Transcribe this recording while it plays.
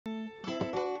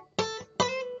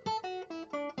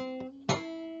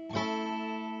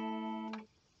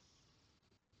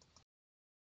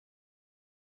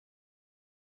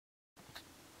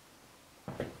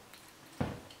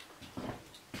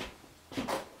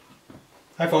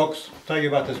Hi folks, I'll tell you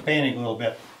about this painting a little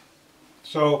bit.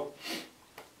 So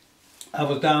I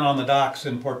was down on the docks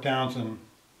in Port Townsend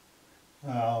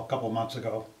a couple of months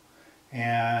ago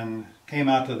and came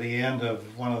out to the end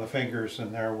of one of the fingers,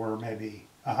 and there were maybe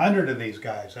 100 of these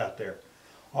guys out there,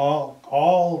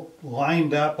 all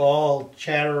lined up, all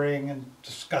chattering and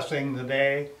discussing the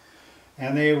day.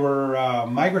 And they were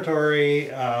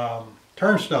migratory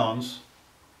turnstones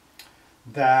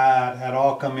that had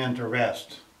all come in to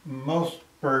rest. Most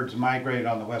birds migrate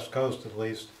on the west coast, at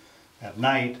least at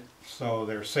night, so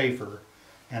they're safer,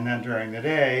 and then during the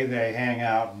day they hang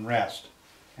out and rest,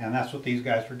 and that's what these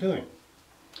guys were doing.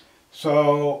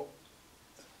 So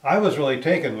I was really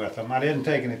taken with them. I didn't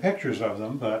take any pictures of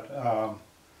them, but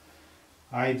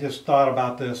I just thought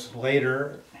about this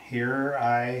later. Here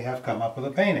I have come up with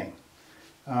a painting,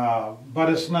 but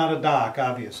it's not a dock,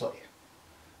 obviously.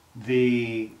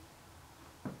 The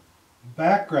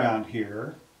background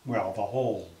here, well, the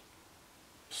whole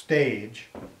stage,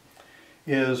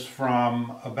 is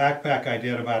from a backpack I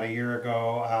did about a year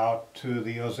ago out to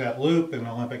the Ozette Loop in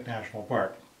Olympic National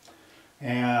Park.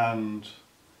 And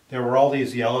there were all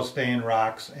these yellow stained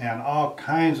rocks and all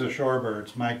kinds of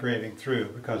shorebirds migrating through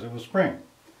because it was spring.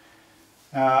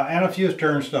 And a few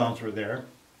turnstones were there.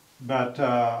 But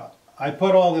I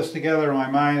put all this together in my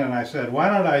mind and I said, why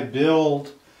don't I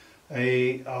build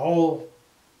a whole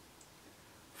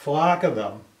flock of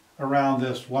them around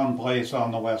this one place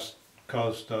on the west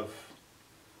coast of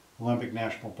Olympic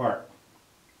National Park.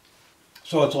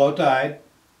 So it's low tide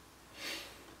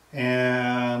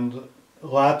and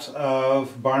lots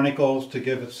of barnacles to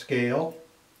give it scale.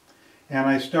 And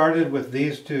I started with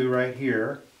these two right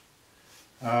here.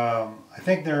 I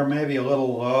think they're maybe a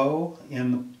little low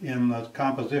in the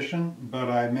composition, but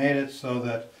I made it so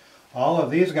that all of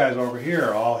these guys over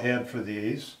here all head for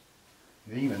these.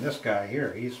 Even this guy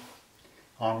here, he's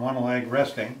on one leg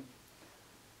resting,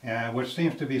 which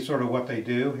seems to be sort of what they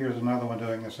do. Here's another one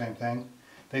doing the same thing.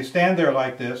 They stand there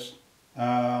like this,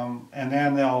 and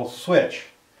then they'll switch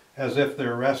as if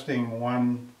they're resting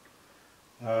one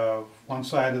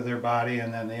side of their body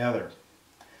and then the other.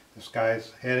 This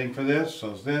guy's heading for this,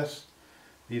 so's this.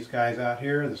 These guys out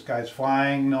here, this guy's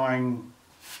flying,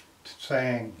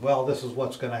 saying, well, this is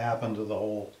what's going to happen to the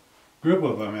whole group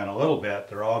of them in a little bit.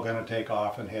 They're all going to take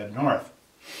off and head north.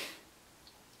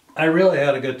 I really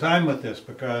had a good time with this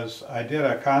because I did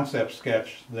a concept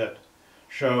sketch that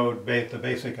showed the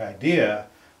basic idea,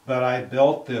 but I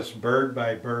built this bird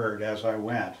by bird as I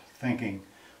went, thinking,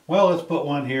 well, let's put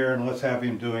one here and let's have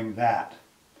him doing that,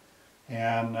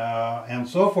 and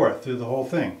so forth through the whole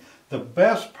thing. The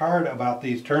best part about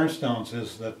these turnstones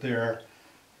is that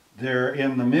they're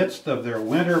in the midst of their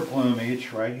winter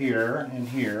plumage right here and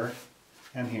here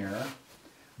and here,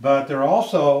 but they're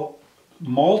also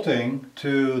molting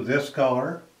to this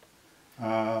color.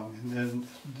 And then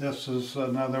this is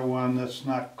another one that's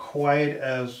not quite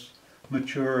as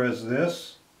mature as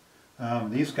this.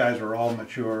 These guys are all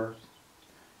mature.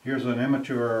 Here's an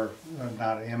immature,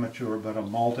 not immature, but a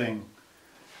molting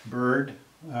bird.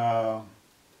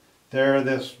 They're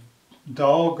this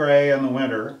dull gray in the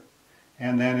winter,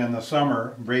 and then in the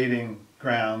summer, breeding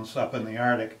grounds up in the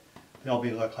Arctic, they'll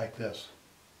look like this.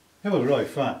 It was really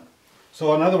fun.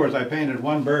 So in other words, I painted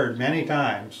one bird many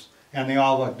times, and they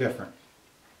all look different.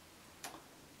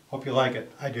 Hope you like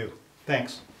it. I do.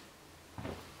 Thanks.